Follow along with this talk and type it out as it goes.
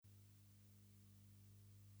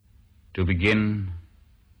To begin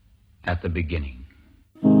at the beginning.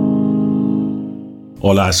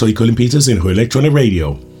 Hola, soy Colin en Electronic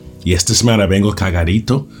Radio y esta semana vengo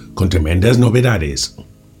cargadito con tremendas novedades.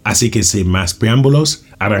 Así que sin más preámbulos,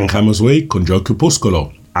 arrancamos hoy con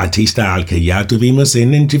Crepúsculo, artista al que ya tuvimos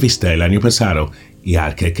en entrevista el año pasado y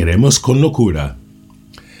al que queremos con locura.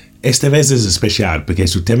 Esta vez es especial porque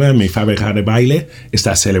su tema Mi Fábrica de Baile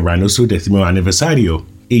está celebrando su 10º aniversario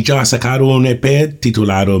y ya ha sacado un EP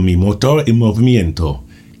titulado Mi Motor en Movimiento,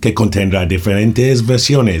 que contendrá diferentes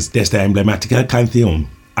versiones de esta emblemática canción.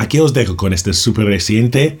 Aquí os dejo con esta súper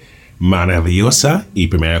reciente, maravillosa y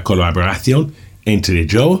primera colaboración entre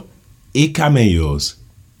yo y Camellos,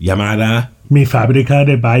 llamada Mi Fábrica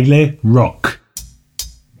de Baile Rock.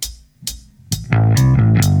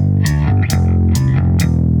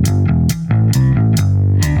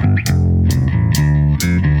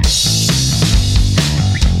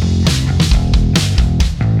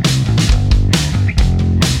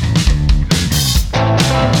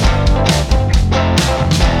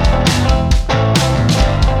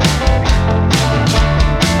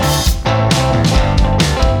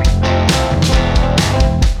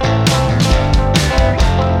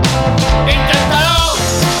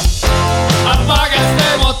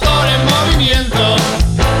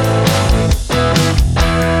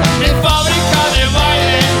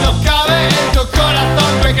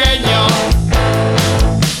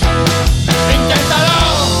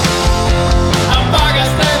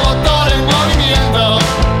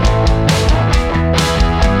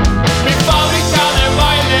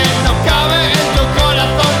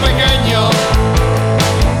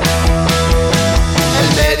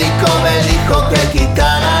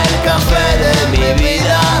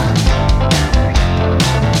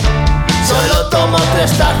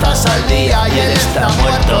 Al día y él está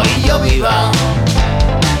muerto y yo viva.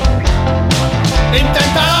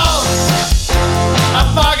 Inténtalo,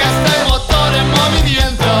 apaga este motor en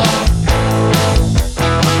movimiento.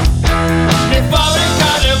 Mi fábrica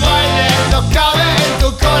de baile no cabe en tu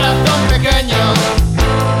corazón pequeño.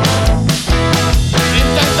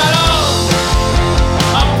 Inténtalo,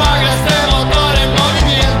 apaga este motor en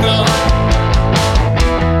movimiento.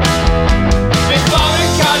 Mi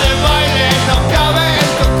fábrica de baile no cabe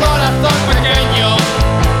en tu corazón pequeño.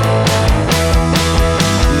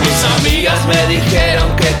 Mis amigas me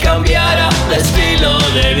dijeron que cambiara de estilo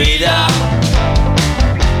de vida.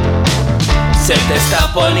 Se te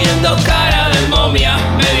está poniendo cara de momia,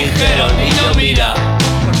 me dijeron, y yo mira,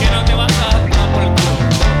 ¿por qué no te vas a dar por el culo?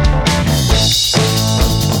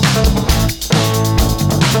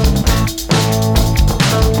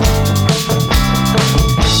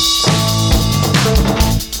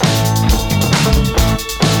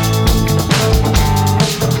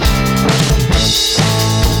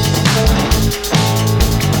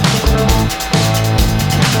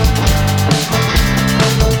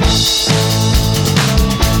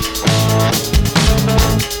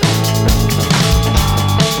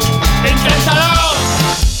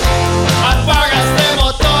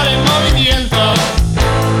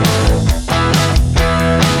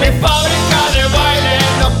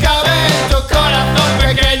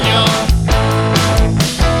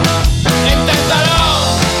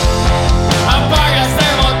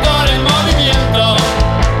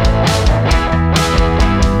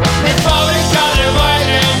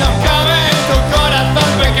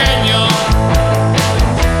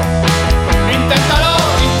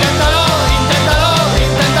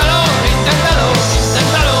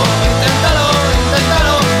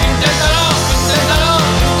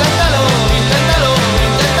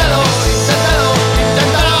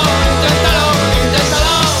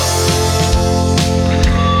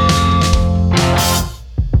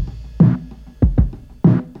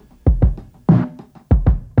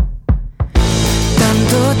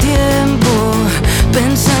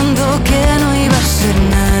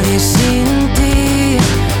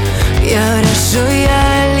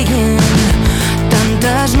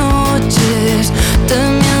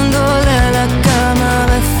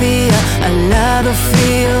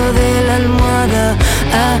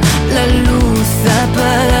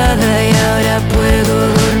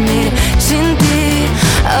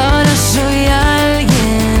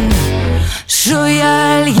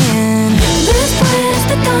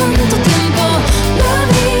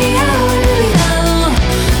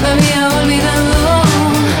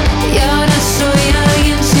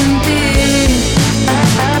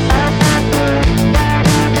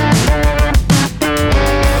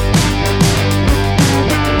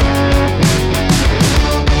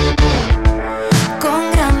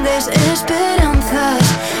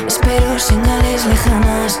 señales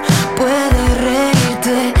lejanas. Puedes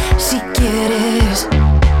reírte si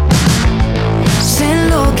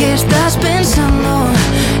qué estás pensando.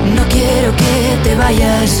 No quiero que te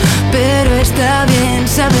vayas, pero está bien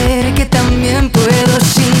saber que también puedo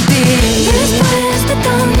sin ti. Después de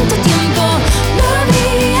tanto tiempo lo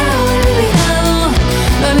había olvidado,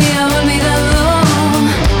 lo había olvidado,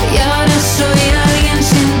 y ahora soy alguien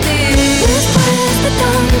sin ti. Después de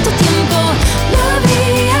tanto tiempo lo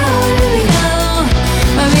había olvidado,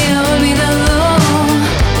 lo había olvidado,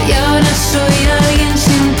 y ahora soy alguien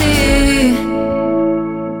sin ti.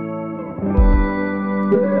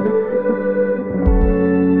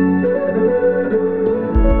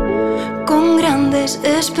 Con grandes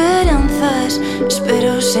esperanzas,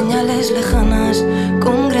 espero señales lejanas,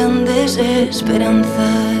 con grandes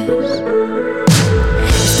esperanzas.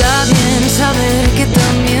 Está bien saber que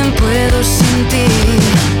también puedo sin ti.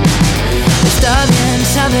 Está bien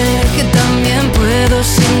saber que también puedo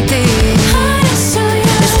sin ti.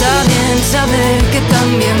 Está bien saber que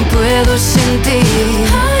también puedo sin ti.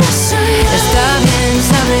 Está bien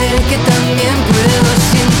saber que también puedo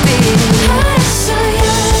sin ti.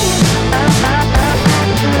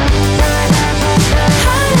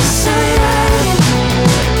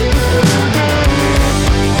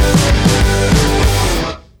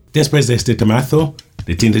 Después de este temazo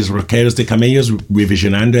de tintes rockeros de Camellos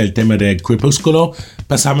revisionando el tema de Crepúsculo,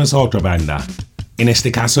 pasamos a otra banda, en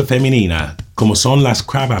este caso femenina, como son las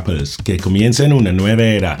Crabapples, que comienzan una nueva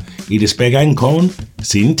era y despegan con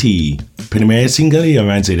Sin Ti, primer single y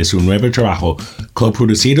avance de su nuevo trabajo,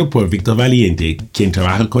 coproducido por Víctor Valiente, quien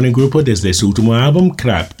trabaja con el grupo desde su último álbum,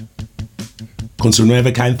 Crap. Con su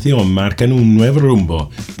nueva canción marcan un nuevo rumbo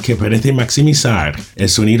que parece maximizar el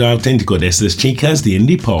sonido auténtico de estas chicas de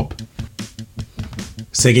indie pop.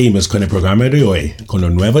 Seguimos con el programa de hoy, con lo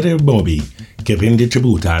nuevo de Moby, que rinde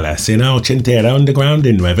tributo a la escena ochentera underground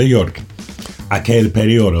de Nueva York. Aquel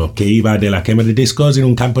periodo que iba de la quema de discos en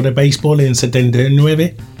un campo de béisbol en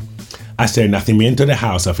 79 hasta el nacimiento de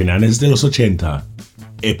House a finales de los 80.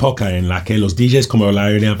 Época en la que los DJs como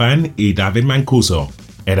Larry Van y David Mancuso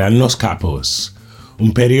eran los capos.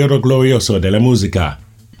 Un periodo glorioso de la música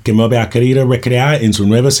que Moby ha querido recrear en su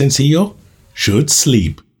nuevo sencillo, Should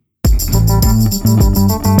Sleep.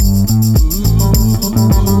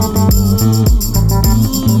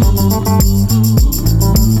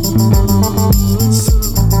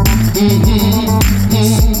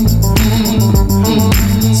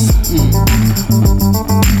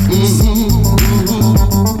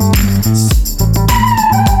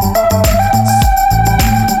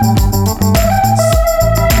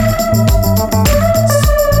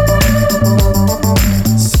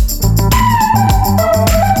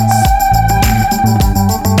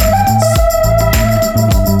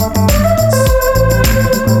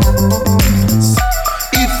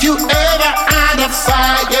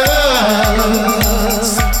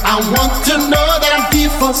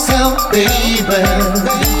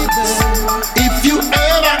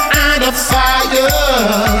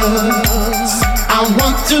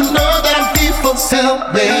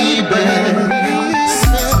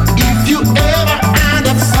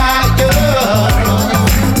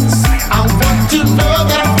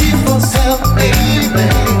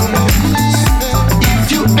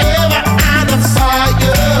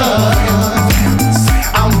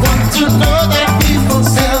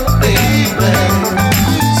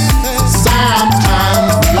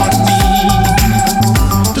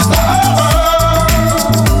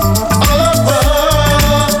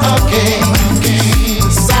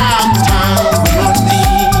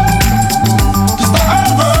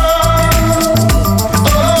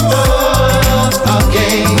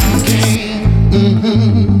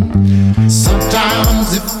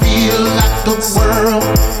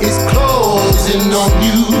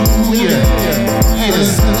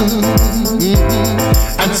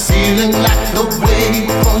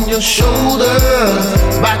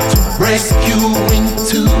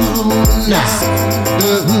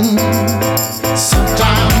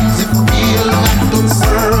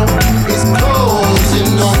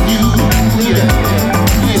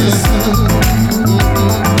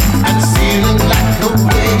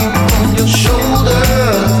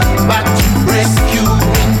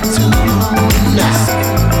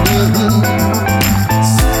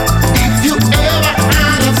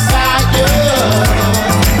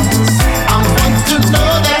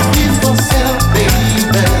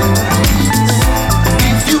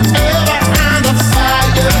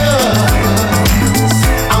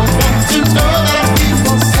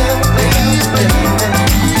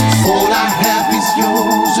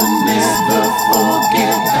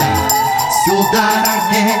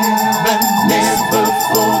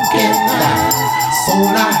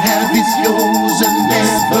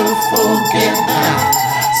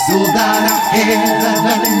 so that I have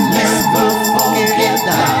and never forget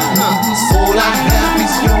that. All I have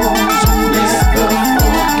is yours and never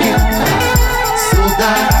forget that. So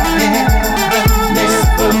that I have and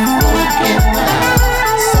never forget that.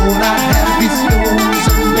 All I have is yours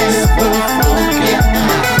and never forget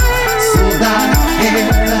that. So that I have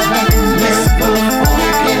and never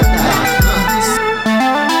forget that.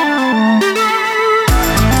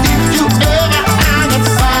 If you ever had a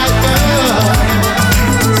fire,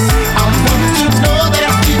 I want to know that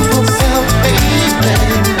I feel myself, baby.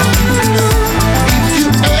 If you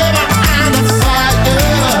ever had a fire,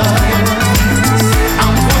 I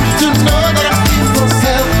want to know that I feel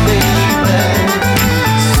myself, baby.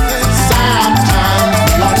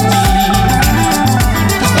 Sometimes I need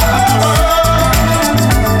to stop.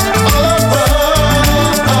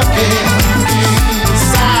 Okay.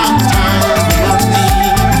 Sometimes I need to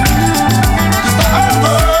stop.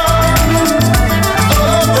 Okay.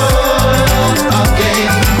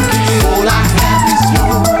 All I have is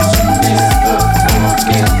yours and never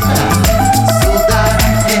forget that. So that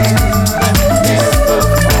I have never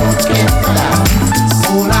forget that.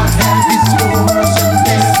 All I have is yours and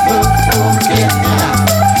never forget that.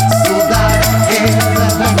 So that I have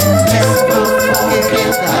never forget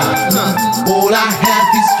that. All I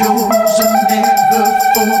have is yours and never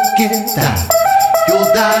forget that. You're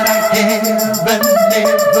that I have and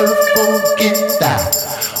never forget that.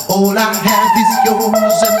 All I have is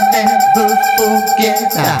yours and never forget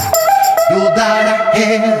that. You're that I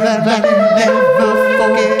have and never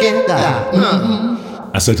forget that.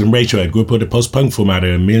 A Certain Ratio, el grupo de post-punk formado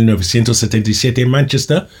en 1977 en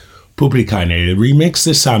Manchester, publican el remix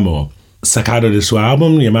de SAMO, sacado de su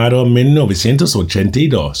álbum llamado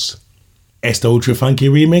 1982. Esta ultra funky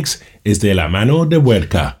remix es de la mano de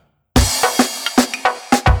Werkha.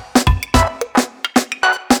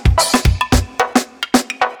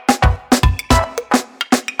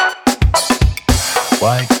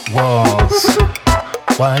 White walls,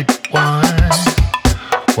 white wine,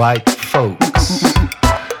 white folks,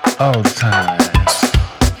 all the time.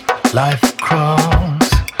 Life crawls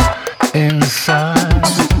inside,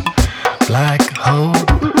 black hope,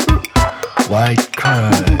 white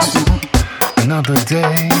cries. Another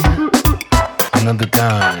day, another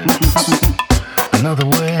dime, another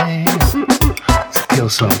way to kill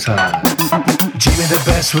some time. Jimmy the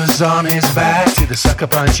Best was on his back to the sucker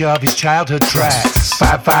punch of his childhood tracks.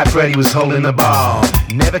 5'5" Freddy was holding the ball.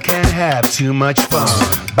 Never can have too much fun.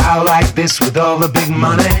 Bow like this with all the big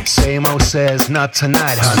money. Same old says not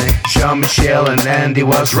tonight, honey. Jean-Michel and Andy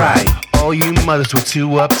was right. All you mothers were too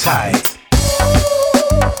uptight.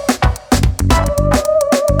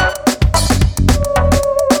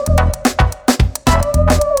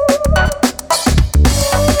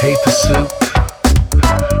 Paper soup,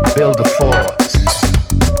 build a fort,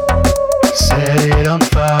 set it on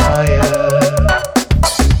fire.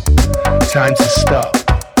 Time to stop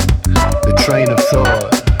the train of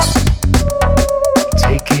thought,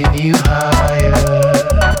 taking you higher.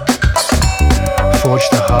 Forge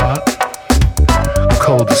the heart,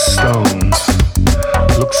 cold as stone,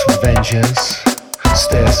 looks for vengeance,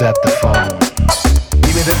 stares at the phone.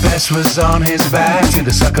 Jimmy the Best was on his back to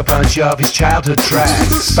the sucker punch of his childhood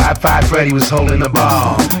tracks. 5'5" Freddy was holding the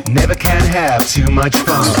ball. Never can have too much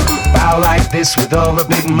fun. Bow like this with all the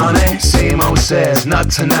big money. Same old says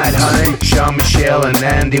not tonight, honey. Jean-Michel and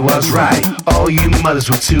Andy was right. All you mothers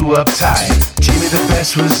were too uptight. Jimmy the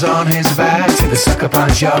Best was on his back to the sucker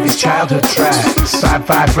punch of his childhood tracks.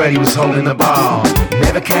 5'5" Freddy was holding the ball.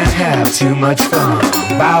 Never can have too much fun.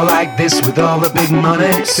 Bow like this with all the big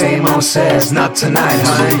money. Same old says not tonight,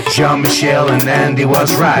 honey. Jean-Michel and Andy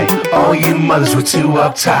was right. All you mothers were too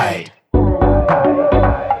uptight.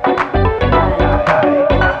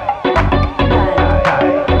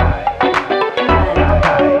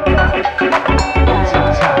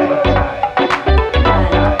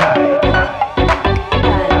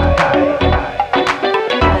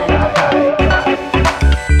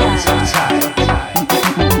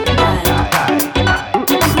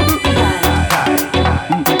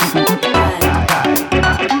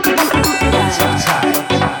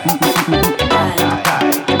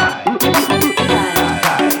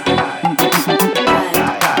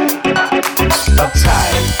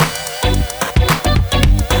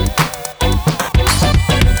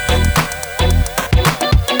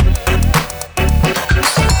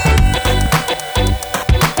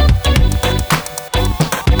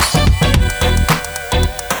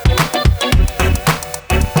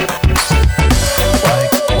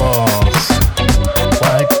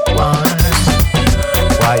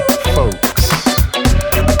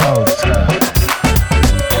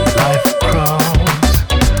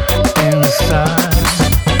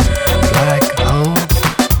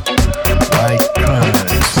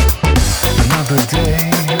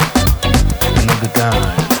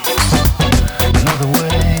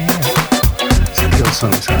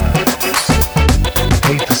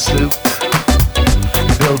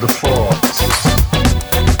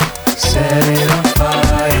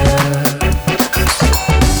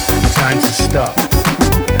 stop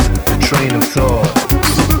the train of thought,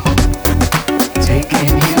 taking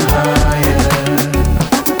you higher.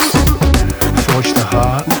 Forged the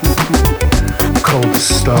heart, cold as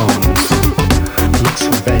stone, looks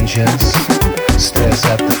for vengeance, stares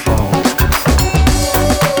at the phone.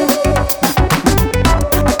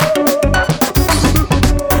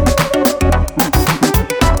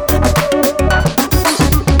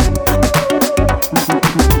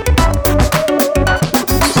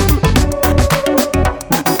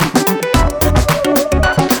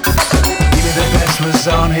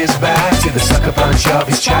 On his back to the sucker punch of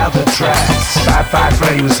his childhood tracks. 5'5"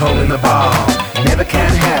 Freddy was holding the ball. Never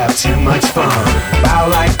can have too much fun. Bow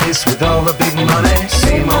like this with all the big money.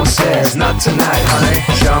 Same old says, not tonight, honey.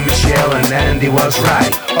 Jean-Michel and Andy was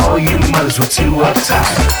right. All you mothers were too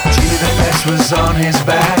uptight. Jimmy the Best was on his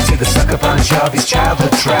back to the sucker punch of his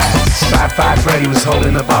childhood tracks. 5'5" Freddy was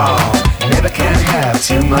holding the ball. Never can have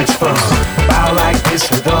too much fun. Bow like this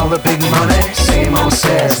with all the big money. Same old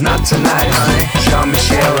says, not tonight, honey.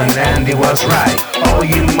 Jean-Michel and Andy was right. All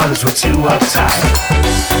you mothers were too uptight.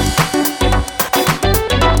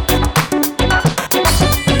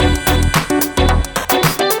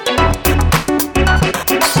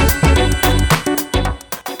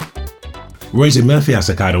 Roísín Murphy ha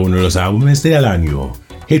sacado uno de los álbumes del año,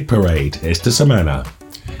 Hit Parade, esta semana.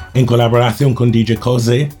 En colaboración con DJ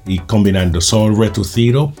Koze y combinando soul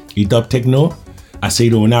retucido y dub techno, ha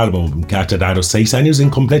sido un álbum que ha tardado 6 años en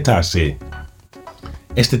completarse.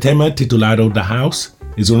 Este tema, titulado The House,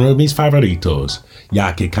 es uno de mis favoritos,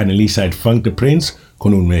 ya que canaliza el funk de Prince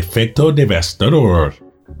con un efecto devastador.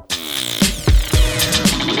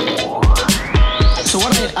 So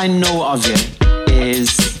what I know of you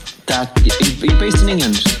is that you're based in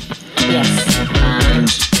England. Yes. And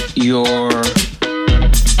you're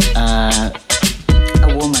A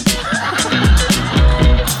woman.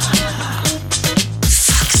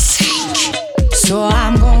 Fuck's sake. So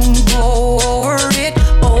I'm gonna go over it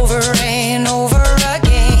over and over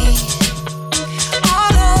again.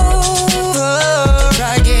 All over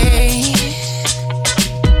again.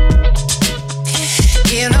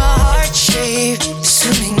 In a heart-shaped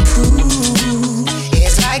swimming pool.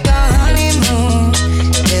 It's like a honeymoon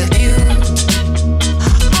with you.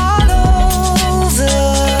 All over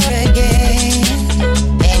again.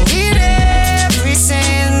 And in every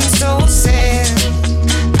sense so sad.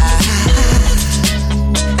 I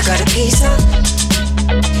got a piece of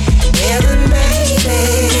heaven, baby.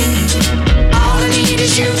 All I need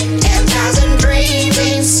is you. 10,000 dreams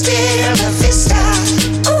instead of a vista.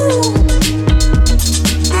 Ooh.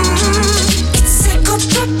 It's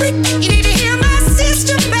psychotropic. You need to hear my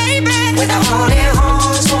sister, baby. With a horny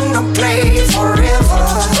horns, wanna play forever.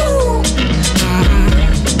 Ooh.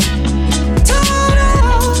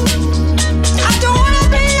 Total. I don't wanna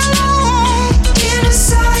be alone in a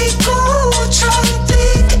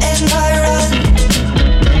psychotropic environment.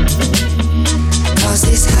 'Cause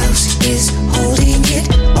this house is holding it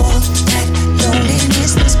all. That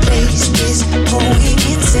loneliness, this place is going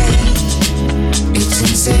insane. It's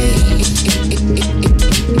insane.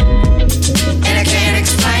 And I can't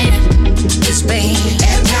explain it. This pain.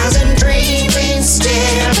 10,000 dreams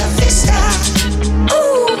instead of a vista.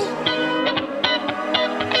 Ooh.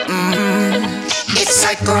 It's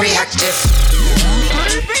psychoreactive.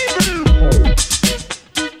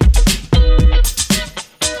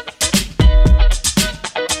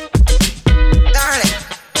 Darling,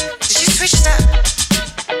 did you switch that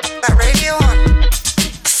radio on?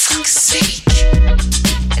 Fuck's sake.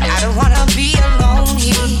 And I don't wanna be alone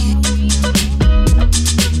here.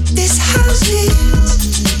 This house is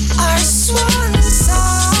our swan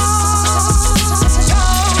song.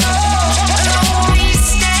 Alone we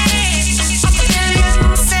stand,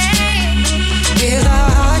 insane, with our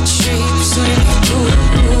heart shaped swimming pool.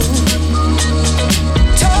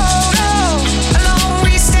 Total, alone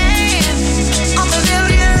we stand, on the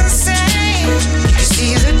million sand. You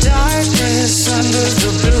see the darkness under the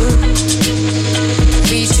blue.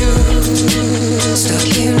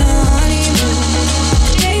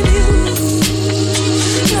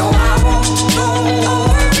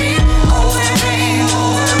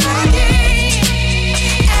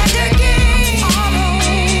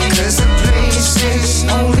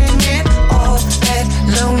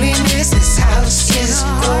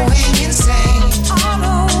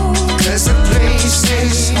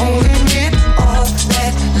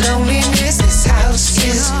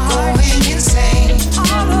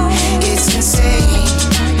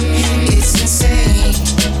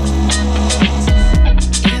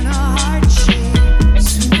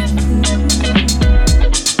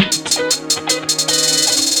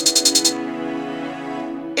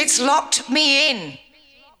 It's locked me in.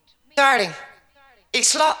 Darling,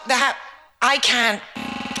 it's locked the house. I can't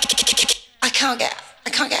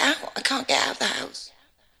get out. I can't get out of the house.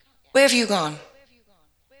 Where have you gone?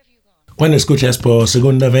 Cuando escuchas por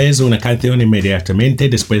segunda vez una canción inmediatamente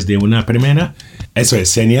después de una primera, eso es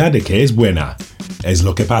señal de que es buena. Es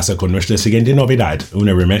lo que pasa con nuestra siguiente novedad,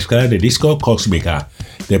 una remezcla de disco cósmica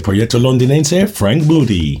del proyecto londinense Franc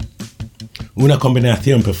Moody. Una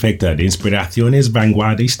combinación perfecta de inspiraciones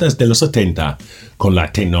vanguardistas de los 70 con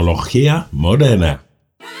la tecnología moderna.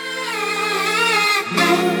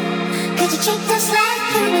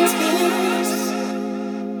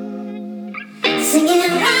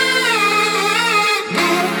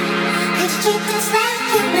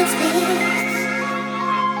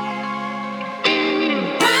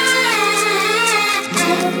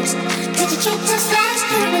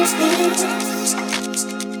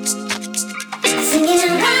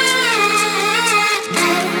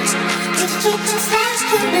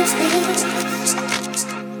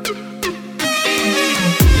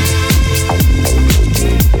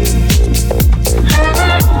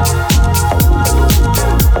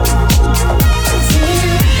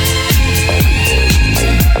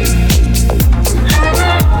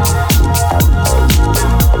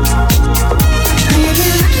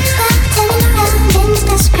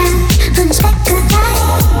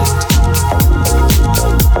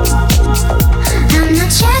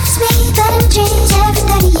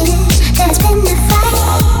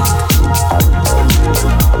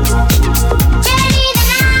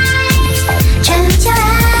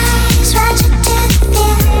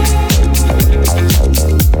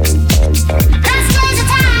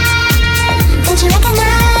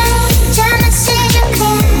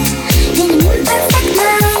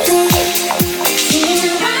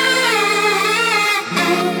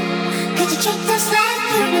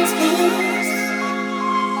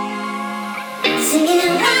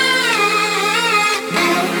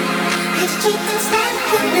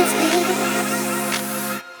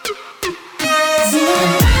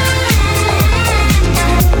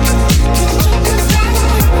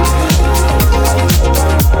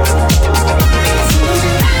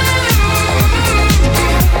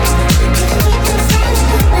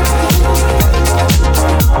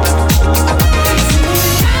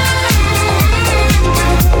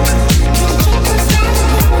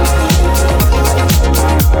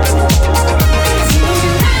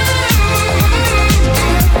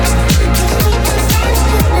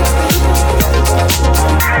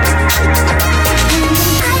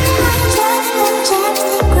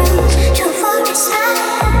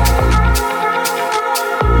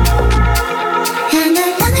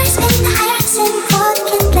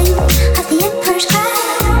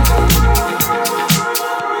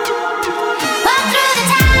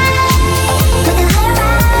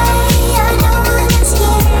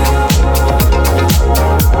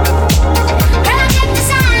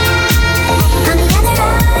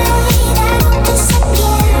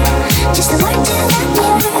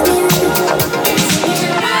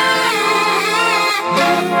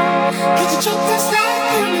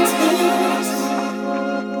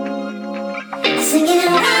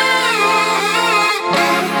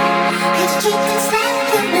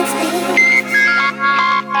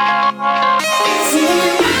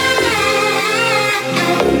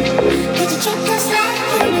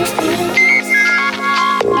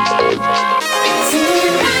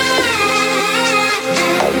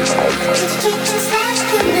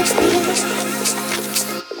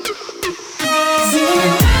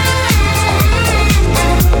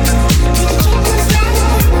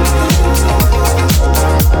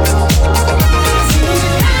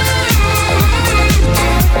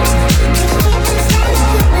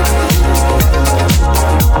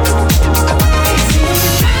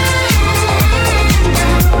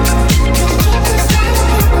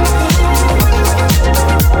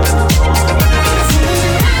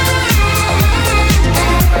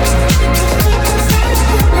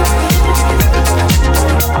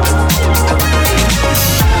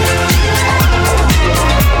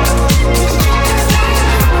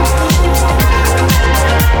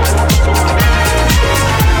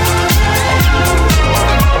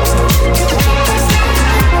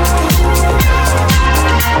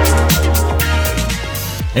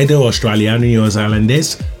 El dúo australiano y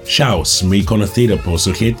neozelandés SHOUSE, muy conocido por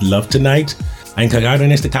su hit Love Tonight, ha encargado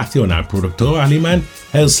en esta canción al productor alemán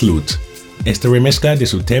Helsloot. Esta remezcla de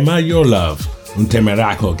su tema Your Love, un tema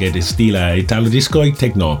raco que destila italo disco y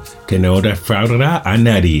techno que no defraudará a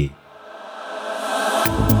nadie.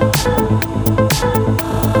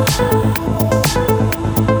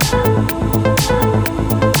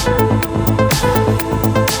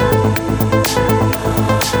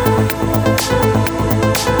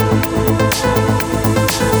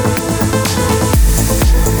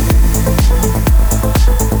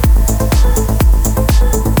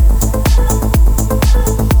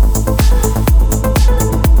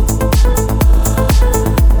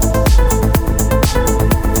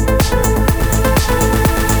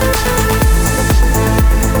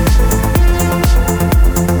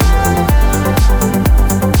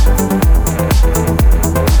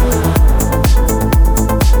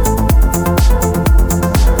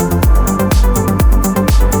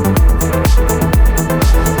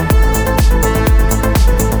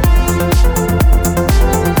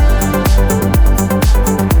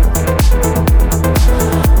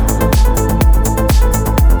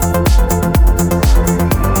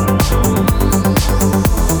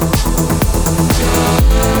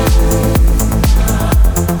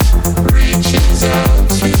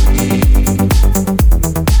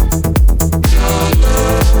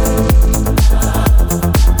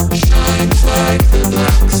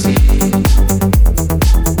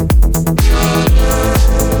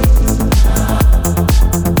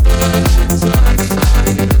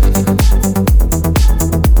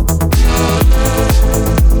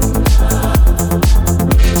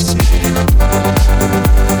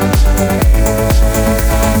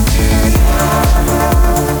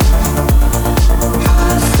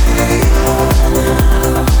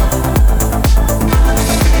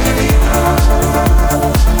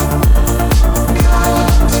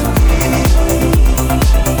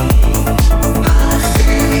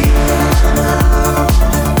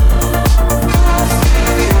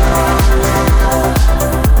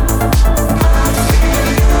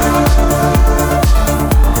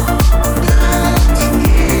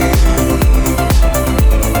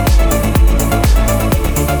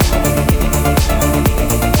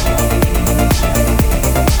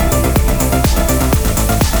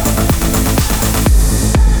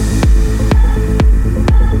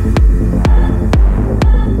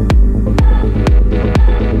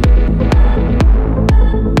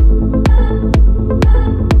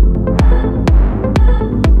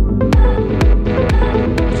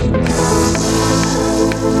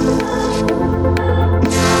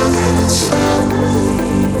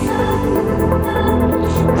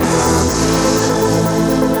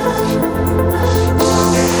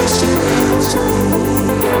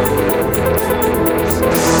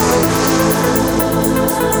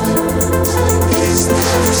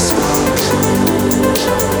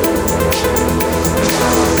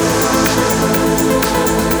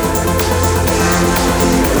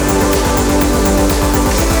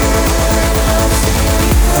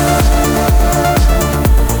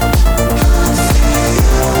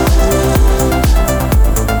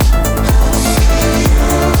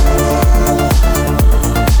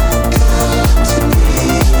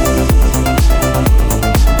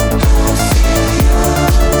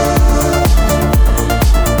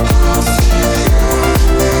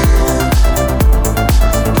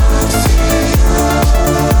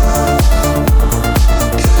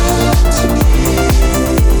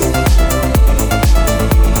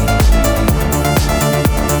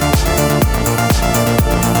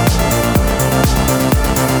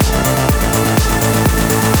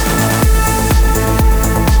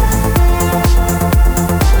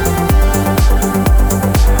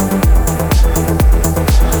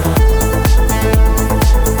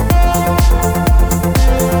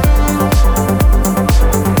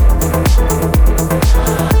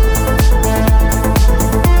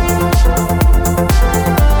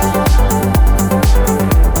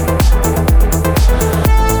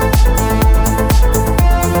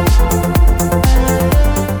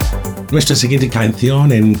 Nuestra siguiente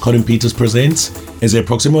canción en Colin Peters Presents es el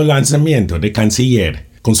próximo lanzamiento de Canciller,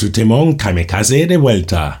 con su temón Kamikaze de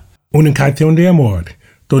Vuelta. Una canción de amor,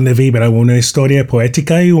 donde vibra una historia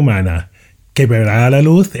poética y humana, que verá a la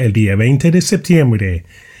luz el día 20 de septiembre,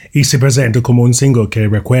 y se presenta como un single que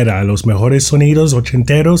recuerda a los mejores sonidos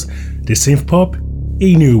ochenteros de synth pop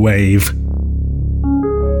y new wave.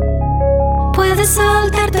 Puedes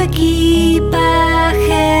soltar tu equipaje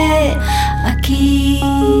aquí.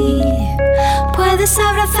 Puedes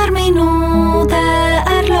abrazarme y no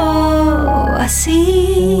darlo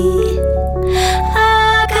así.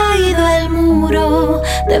 Ha caído el muro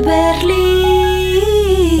de Berlín.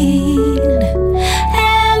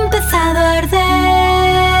 He empezado a arder.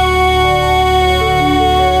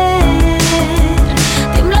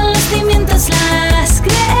 Tiemblan los cimientos, las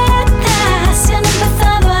grietas se han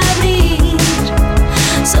empezado a abrir.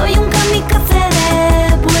 Soy un kamikaze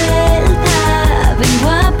de vuelta, vengo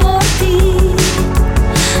a por ti.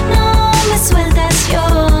 No me sueltas, yo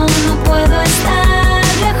no puedo estar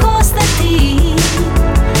lejos de ti.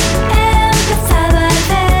 He empezado a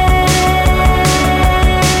arder.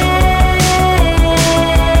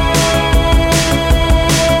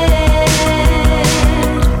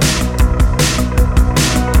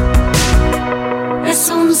 Es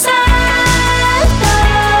un salto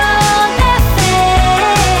de fe,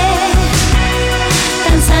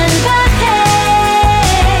 tan salvaje,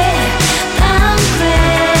 tan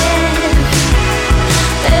cruel.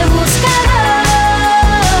 Te he buscado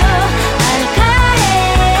al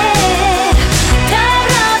caer. Te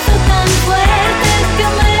abrazo tan fuerte que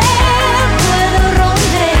me puedo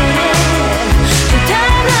romper. Yo te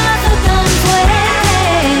abrazo tan fuerte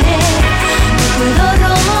que puedo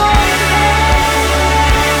romper.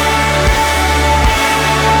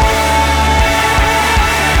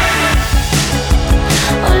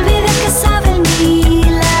 Olvidé que sabe el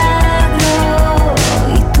milagro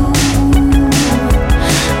y tú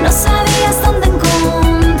no sabías dónde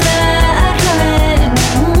encontrarlo en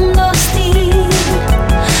un mundo hostil.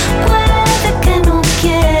 Puede que no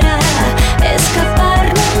quiera escapar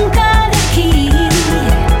nunca de aquí.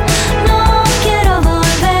 No quiero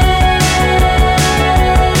volver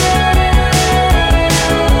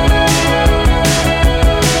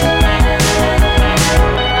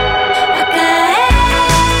a caerme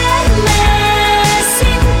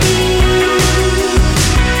sin ti,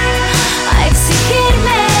 a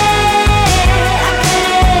exigirme, a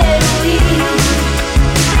querer huir,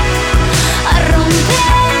 a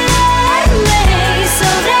romperme y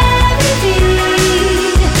sobrevivir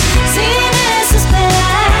sin esos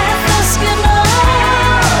pedazos que no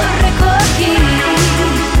recogí,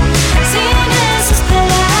 sin esos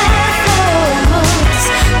pedazos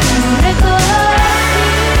que no recogí.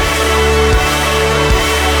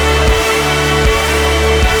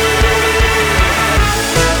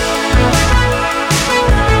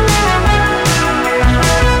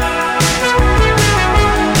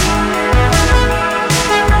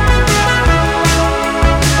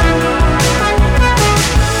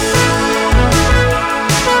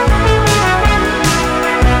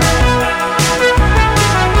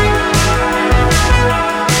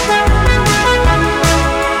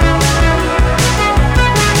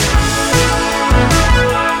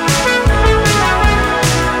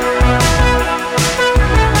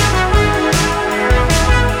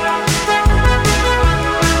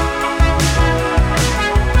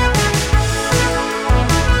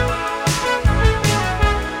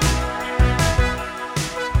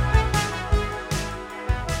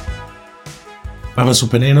 Vamos a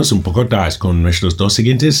ponernos un poco atrás con nuestros dos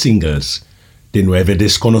siguientes singles, de Nueve,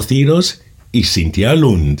 Desconocidos y Cintia,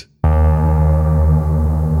 Lund.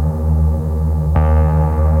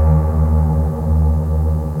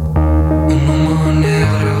 Un humo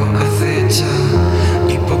negro acecha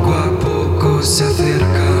y poco a poco se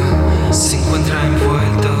acerca, se encuentra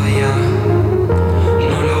envuelto ya,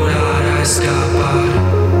 no logrará escapar,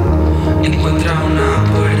 encuentra una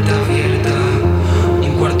puerta abierta,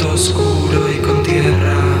 un cuarto oscuro y con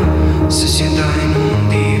tierra, se sienta en un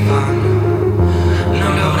diván, no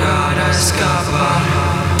logrará escapar,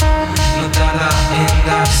 no tarda en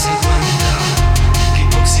darse cuenta que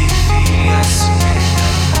hipoxilia es su meta,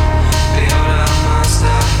 peor a más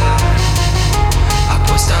tardar,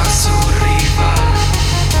 apuesta a su rival,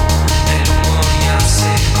 el humo ya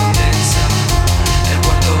se condensa, el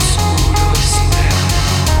cuarto oscuro y sin reama,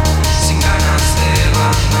 sin ganas de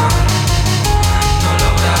ganar, no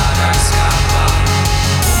logrará escapar.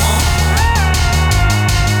 Humo.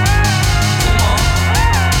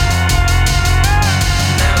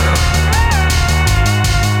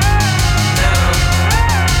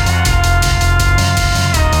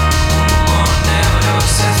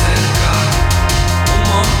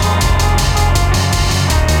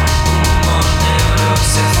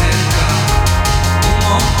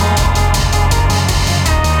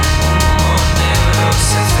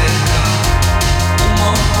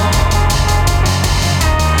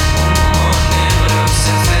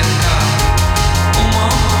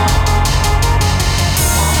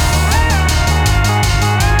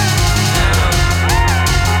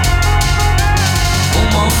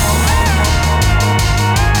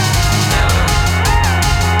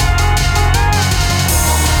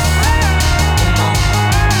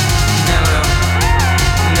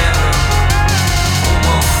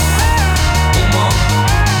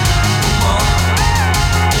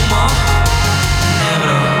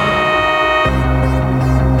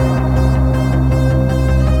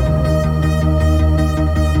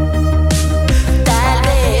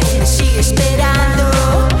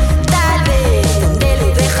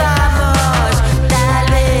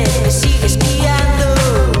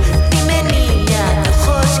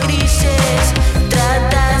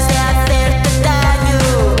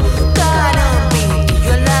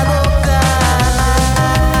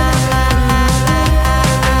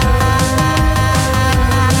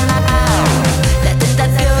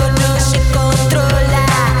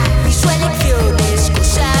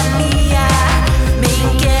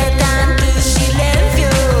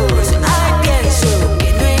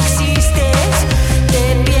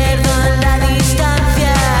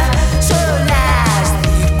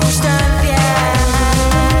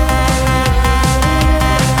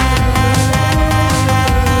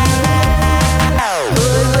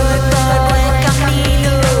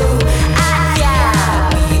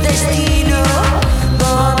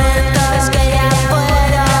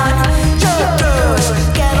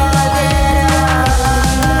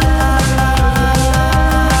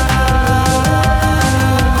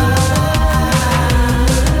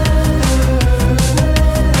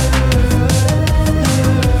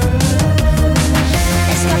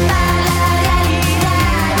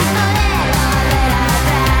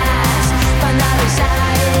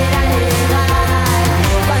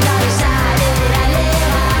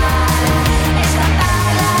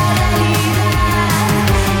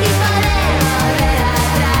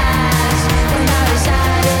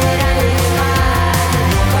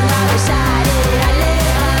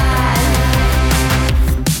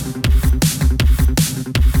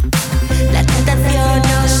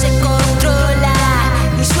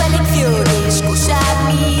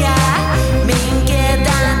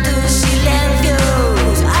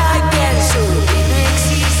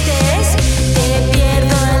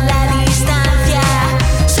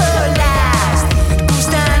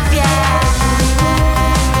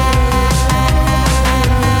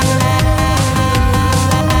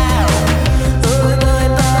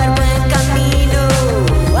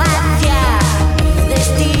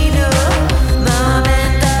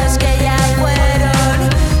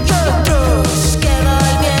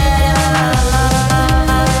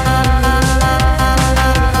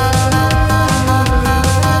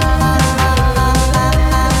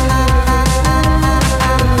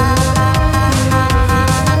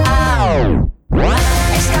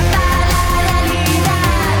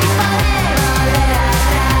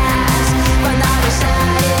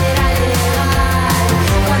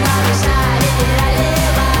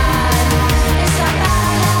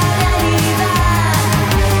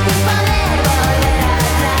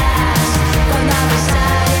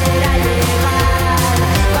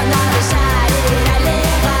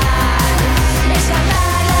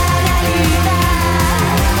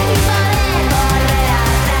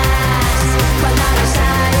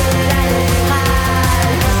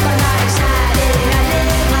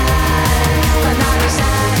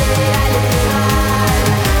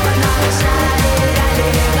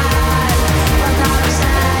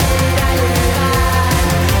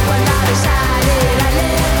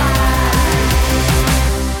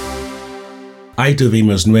 Ahí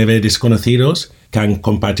tuvimos Nueve Desconocidos, que han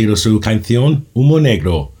compartido su canción Humo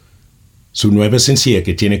Negro, su nuevo sencillo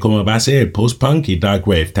que tiene como base el post-punk y dark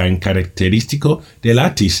wave tan característico del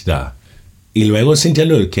artista. Y luego Cintia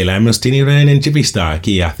Lund, que la hemos tenido en entrevista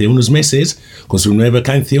aquí hace unos meses con su nueva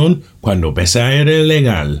canción Cuando besar era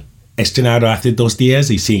legal, estrenado hace 2 días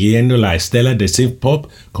y siguiendo la estela de synth pop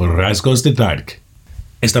con rasgos de dark.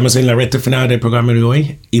 Estamos en la recta final del programa de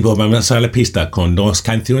hoy y volvamos a la pista con 2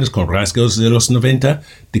 canciones con rasgos de los 90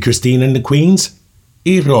 de Christine and the Queens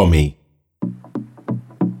y Romy.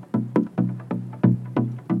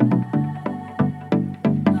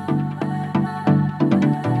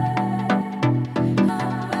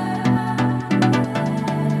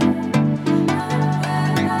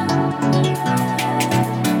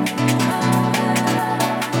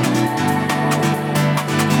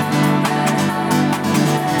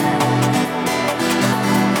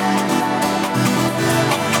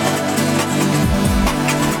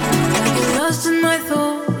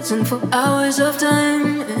 And for hours of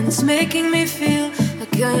time, and it's making me feel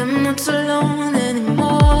like I am not alone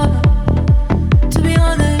anymore. To be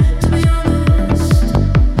honest,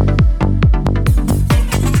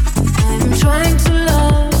 I'm trying to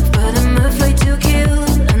love, but I'm afraid to kill,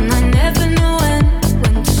 and I never know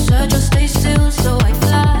when to search or stay still, so I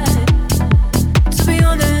fly. To be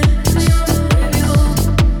honest,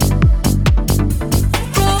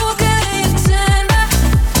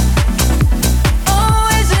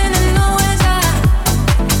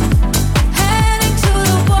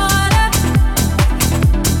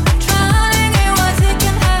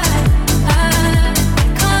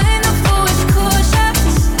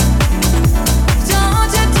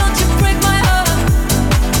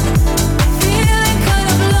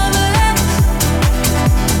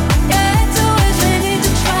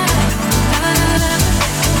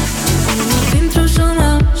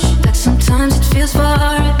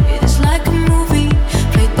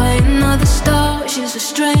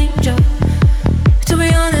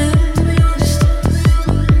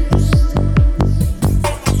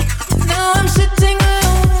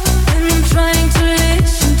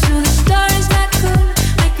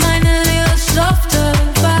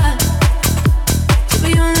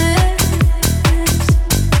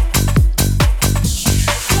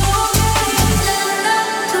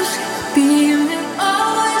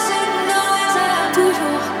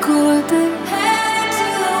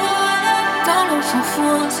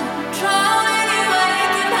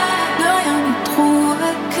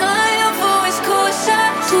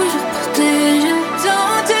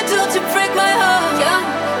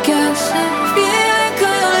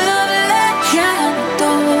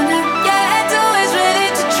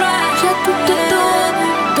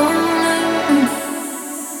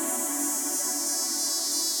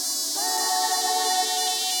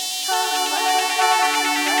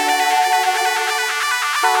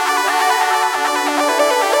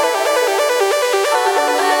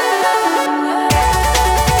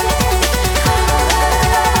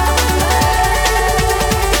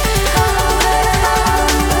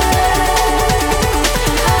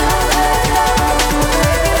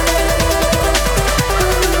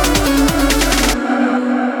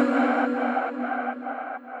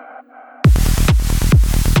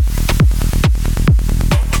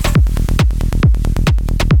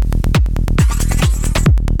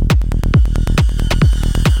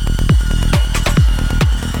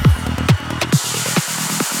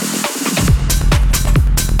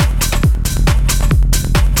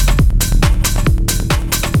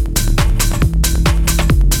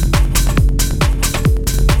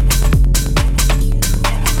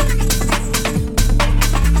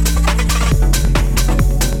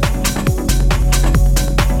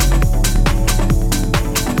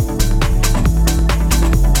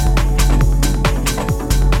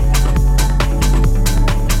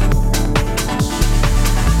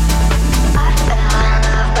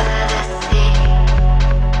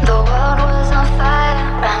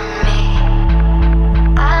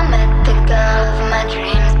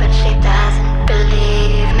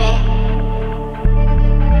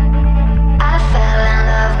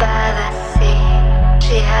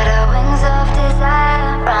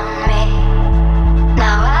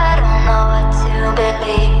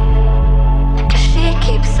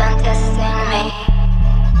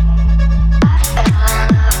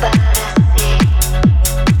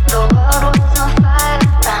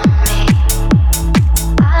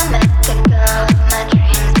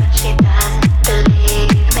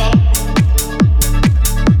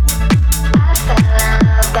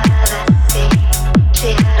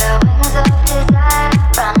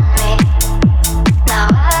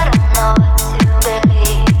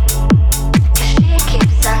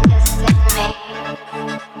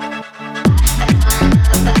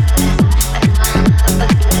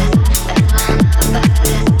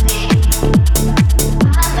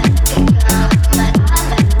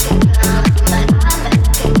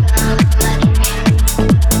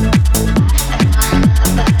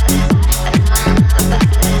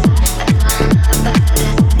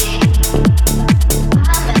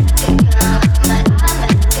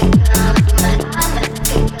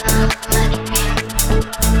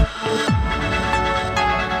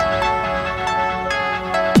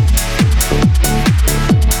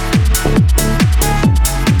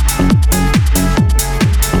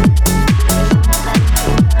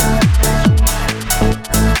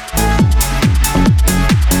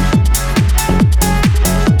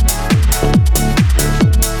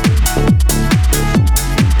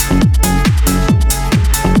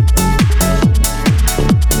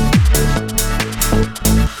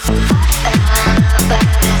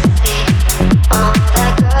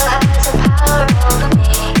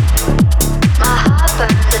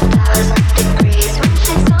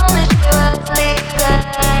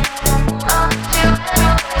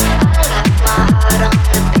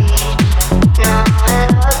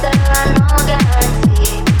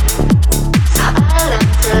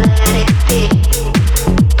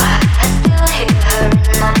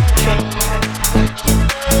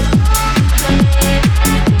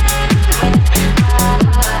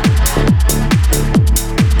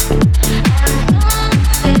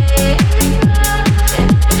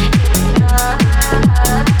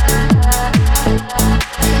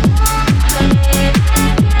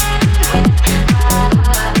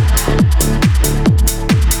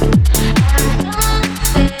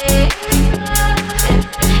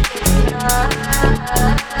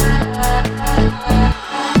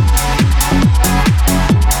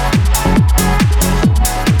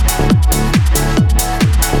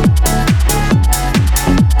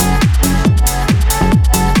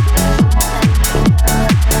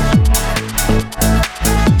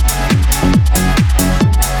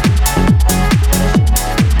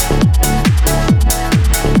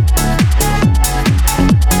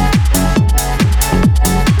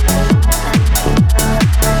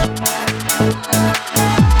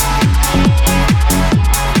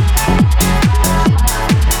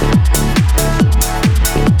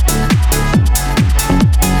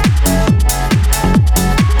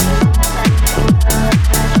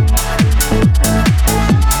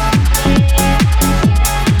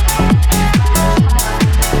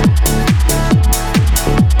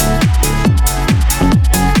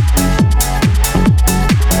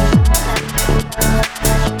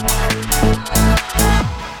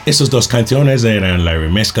 Estas dos canciones eran la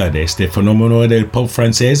remezcla de este fenómeno del pop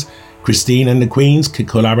francés, Christine and the Queens, que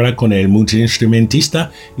colabora con el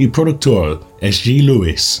multiinstrumentista y productor S.G.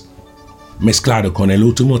 Lewis, mezclado con el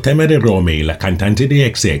último tema de Romy, la cantante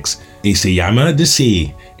de XX, y se llama The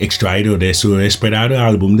Sea, extraído de su esperado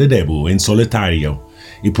álbum de debut en solitario,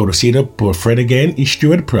 y producido por Fred Again y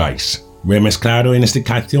Stuart Price, remezclado en esta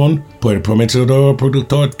canción por el prometedor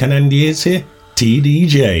productor canadiense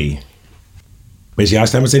TDJ. Pues ya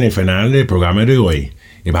estamos en el final del programa de hoy,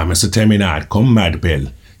 y vamos a terminar con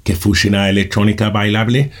Madbel, que fusiona electrónica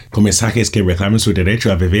bailable con mensajes que reclaman su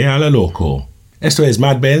derecho a vivir a lo loco. Esto es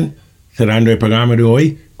Madbel, cerrando el programa de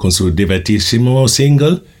hoy con su divertísimo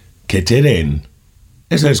single, Que te den.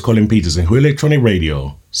 Esto es Colin Peters en Who Electronic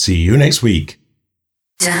Radio. See you next week.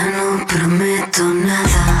 Ya no prometo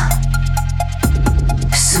nada,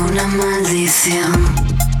 es una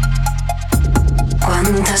maldición.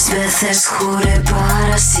 ¿Cuántas veces juré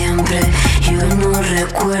para siempre y hoy no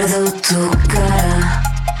recuerdo tu cara?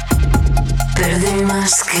 Perdí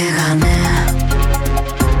más que gané,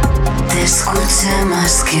 te escuché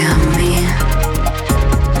más que a mí.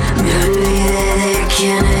 Me olvidé de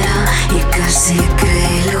quién era y casi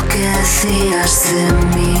creí lo que decías de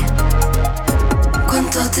mí.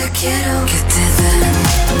 Cuánto te quiero que te den,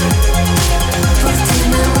 por ti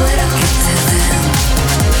me muero que te den.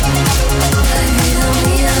 Ay, vida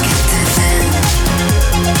mía, que te den.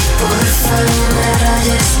 Porfa, no me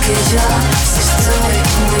rayes que yo sí estoy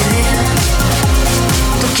muy bien.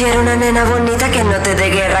 Tú quieres una nena bonita que no te dé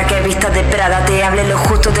guerra, que vista de Prada, te hable lo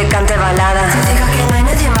justo, te cante balada. Te diga que no hay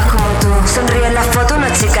nadie más como tú. Sonríe en la foto,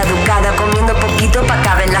 una chica educada, comiendo poquito pa'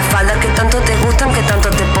 caber en las faldas que tanto te gustan, que tanto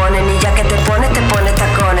te ponen. Y ya que te pones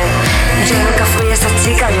tacones. Yo nunca fui esa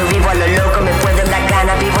chica, yo vivo a lo loco, me puedo en la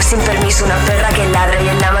gana. Vivo sin permiso, una perra que ladra y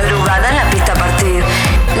en la madrugada en la pista a partir.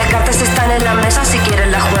 Las cartas están en la mesa, si quieres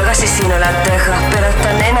las juegas y si no las dejas. Pero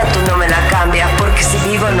esta nena tú no me la cambias, porque si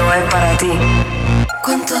vivo no es para ti.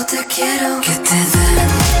 Cuánto te quiero que te den,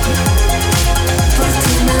 por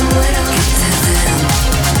ti me muero que te den.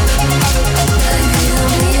 Ay, vida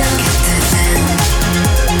mía, que te den.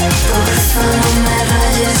 Porfa, no me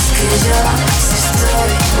rayes que yo sí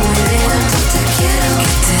estoy muy bien. Cuánto te quiero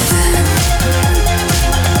que te den,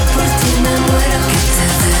 por ti me muero que te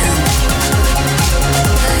den.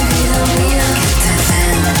 Ay, vida mía, que te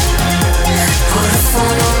den. Porfa,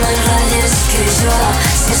 no me rayes que yo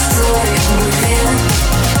sí estoy muy bien.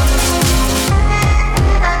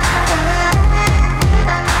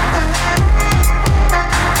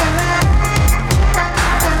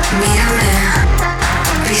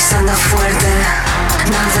 Pisando fuerte,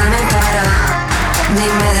 nada me para, ni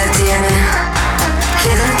me detiene.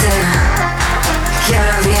 Quédate, que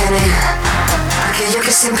ahora viene aquello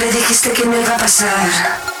que siempre dijiste que no iba a pasar.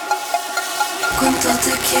 Cuánto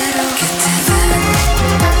te quiero que te den,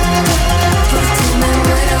 por ti me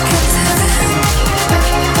muero que te den.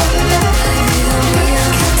 Ay, vida mía,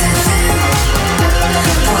 que te den.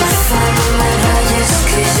 Porfa, no me rayes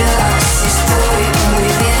que yo sí estoy muy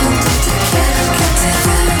bien. Cuánto te quiero que te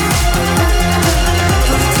den,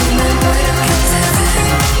 por ti me muero que te den.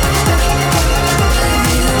 Ay,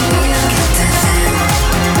 vida mía, que te den.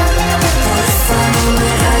 Porfa, no me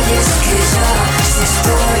rayes que yo sí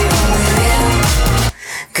estoy muy bien.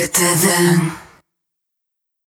 Que te den.